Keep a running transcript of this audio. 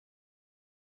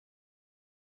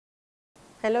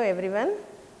Hello everyone,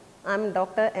 I am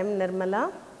Dr. M.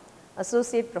 Nirmala,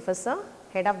 Associate Professor,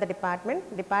 Head of the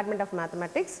Department of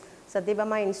Mathematics,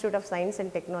 Satyabama Institute of Science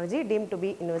and Technology, deemed to be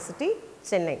University,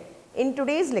 Chennai. In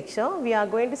today's lecture, we are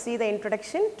going to see the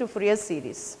introduction to Fourier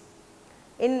series.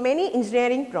 In many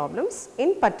engineering problems,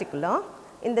 in particular,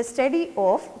 in the study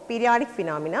of periodic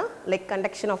phenomena like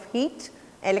conduction of heat,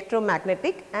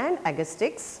 electromagnetic and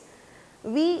acoustics,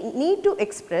 we need to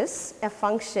express a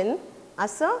function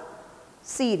as a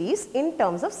series in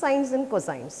terms of sines and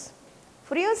cosines.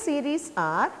 Fourier series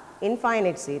are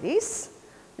infinite series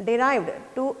derived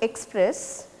to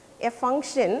express a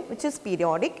function which is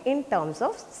periodic in terms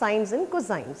of sines and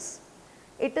cosines.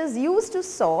 It is used to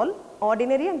solve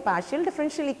ordinary and partial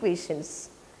differential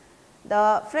equations.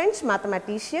 The French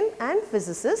mathematician and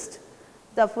physicist,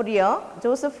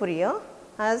 Joseph Fourier,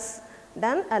 has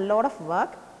done a lot of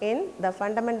work in the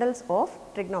fundamentals of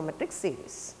trigonometric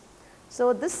series.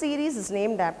 So, this series is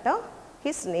named after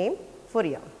his name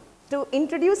Fourier. To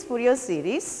introduce Fourier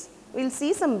series, we will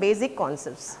see some basic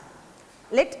concepts.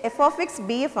 Let f of x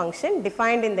be a function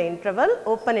defined in the interval,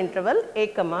 open interval a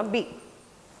comma b.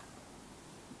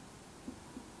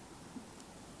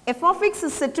 F of x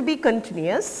is said to be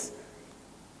continuous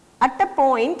at a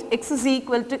point x is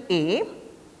equal to a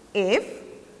if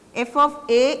f of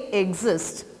a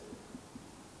exists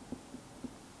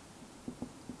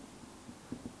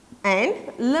and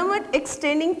limit x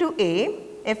tending to a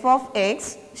f of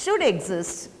x should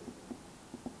exist.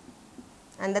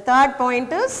 And the third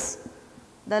point is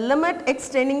the limit x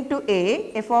tending to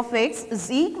a f of x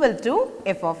is equal to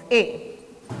f of a.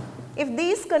 If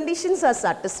these conditions are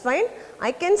satisfied,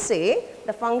 I can say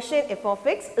the function f of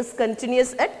x is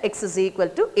continuous at x is equal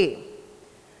to a.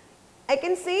 I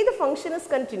can say the function is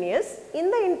continuous in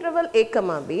the interval a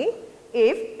comma b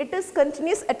if it is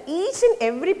continuous at each and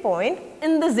every point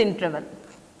in this interval.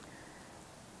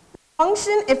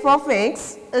 Function f of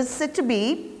x is said to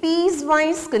be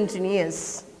piecewise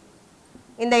continuous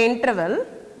in the interval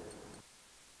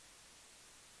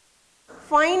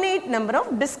finite number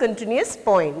of discontinuous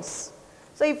points.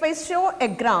 So, if I show a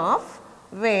graph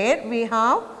where we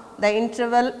have the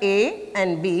interval a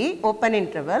and b, open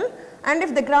interval, and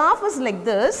if the graph is like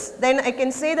this, then I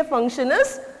can say the function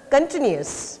is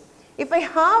continuous. If I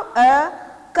have a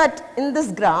cut in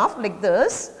this graph like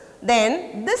this,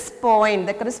 then this point,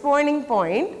 the corresponding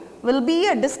point, will be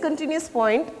a discontinuous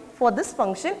point for this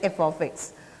function f of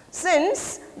x.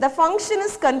 Since the function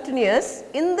is continuous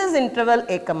in this interval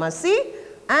a comma c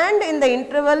and in the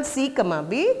interval c comma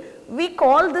b, we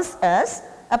call this as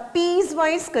a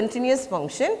piecewise continuous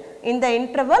function in the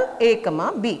interval a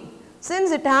comma b,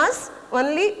 since it has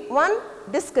only one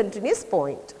discontinuous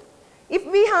point. If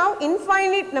we have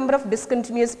infinite number of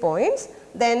discontinuous points,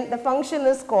 then the function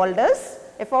is called as,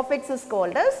 f of x is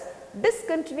called as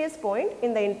discontinuous point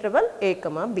in the interval a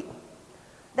comma b.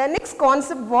 The next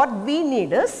concept what we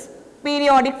need is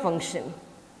periodic function.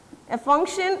 A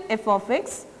function f of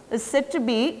x is said to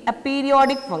be a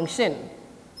periodic function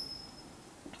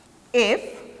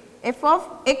if f of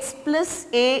x plus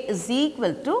a is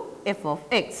equal to f of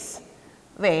x,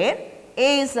 where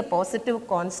a is a positive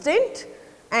constant,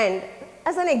 and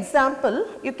as an example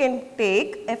you can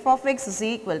take f of x is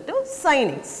equal to sin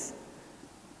x.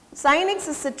 Sin x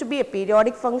is said to be a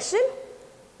periodic function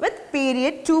with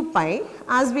period 2 pi.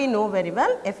 As we know very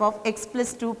well, f of x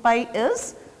plus 2 pi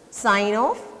is sin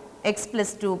of x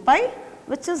plus 2 pi,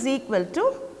 which is equal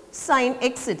to sin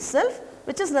x itself,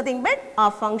 which is nothing but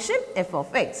our function f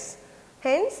of x.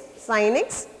 Hence, sin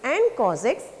x and cos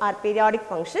x are periodic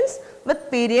functions with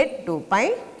period 2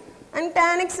 pi, and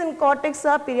tan x and cot x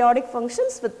are periodic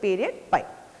functions with period pi.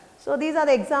 So, these are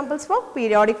the examples for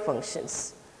periodic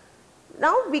functions.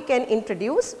 Now, we can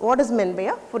introduce what is meant by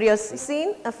a Fourier series.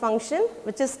 Seen a function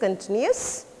which is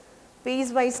continuous,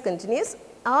 piecewise continuous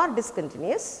or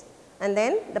discontinuous, and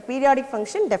then the periodic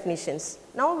function definitions.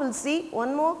 Now, we will see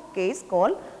one more case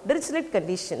called Dirichlet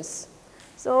conditions.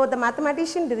 So, the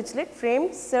mathematician Dirichlet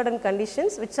framed certain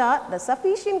conditions which are the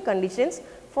sufficient conditions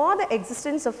for the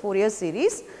existence of Fourier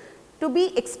series to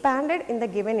be expanded in the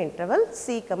given interval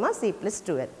c comma c plus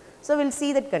 2l. So, we will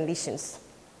see that conditions.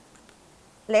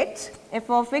 Let f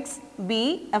of x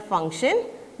be a function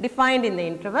defined in the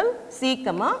interval c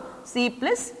comma c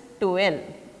plus 2l.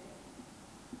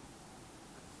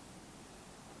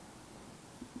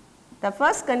 The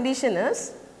first condition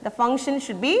is the function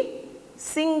should be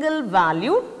single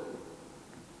valued.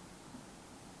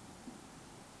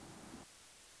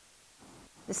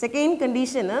 The second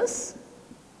condition is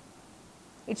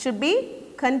it should be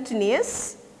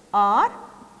continuous or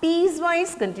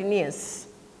piecewise continuous.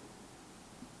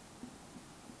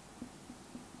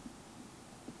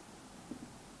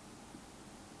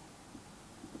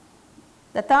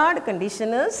 The third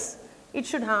condition is it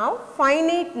should have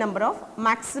finite number of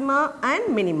maxima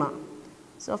and minima.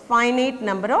 So, finite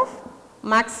number of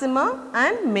maxima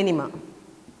and minima.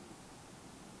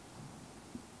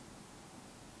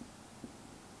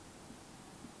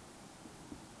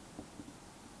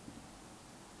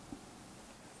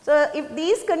 So, if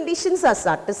these conditions are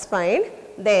satisfied,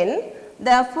 then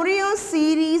the Fourier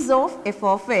series of f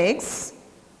of x,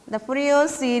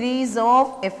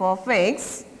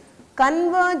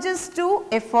 converges to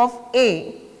f of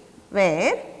a,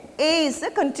 where a is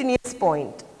a continuous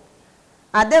point.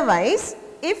 Otherwise,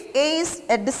 if a is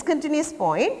a discontinuous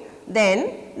point,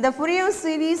 then the Fourier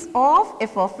series of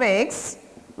f of x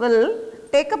will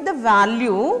take up the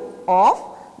value of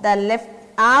the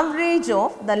average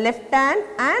of the left hand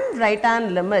and right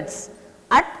hand limits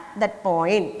at that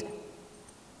point.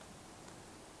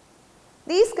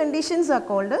 These conditions are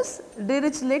called as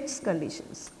Dirichlet's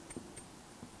conditions.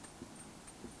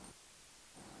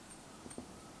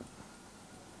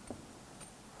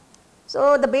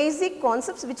 So, the basic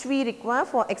concepts which we require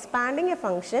for expanding a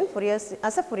function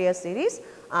as a Fourier series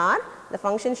are: the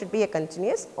function should be a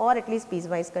continuous or at least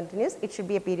piecewise continuous, it should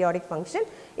be a periodic function.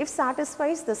 If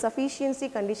satisfies the sufficiency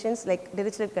conditions like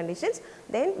Dirichlet conditions,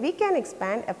 then we can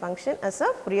expand a function as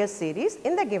a Fourier series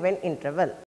in the given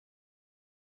interval.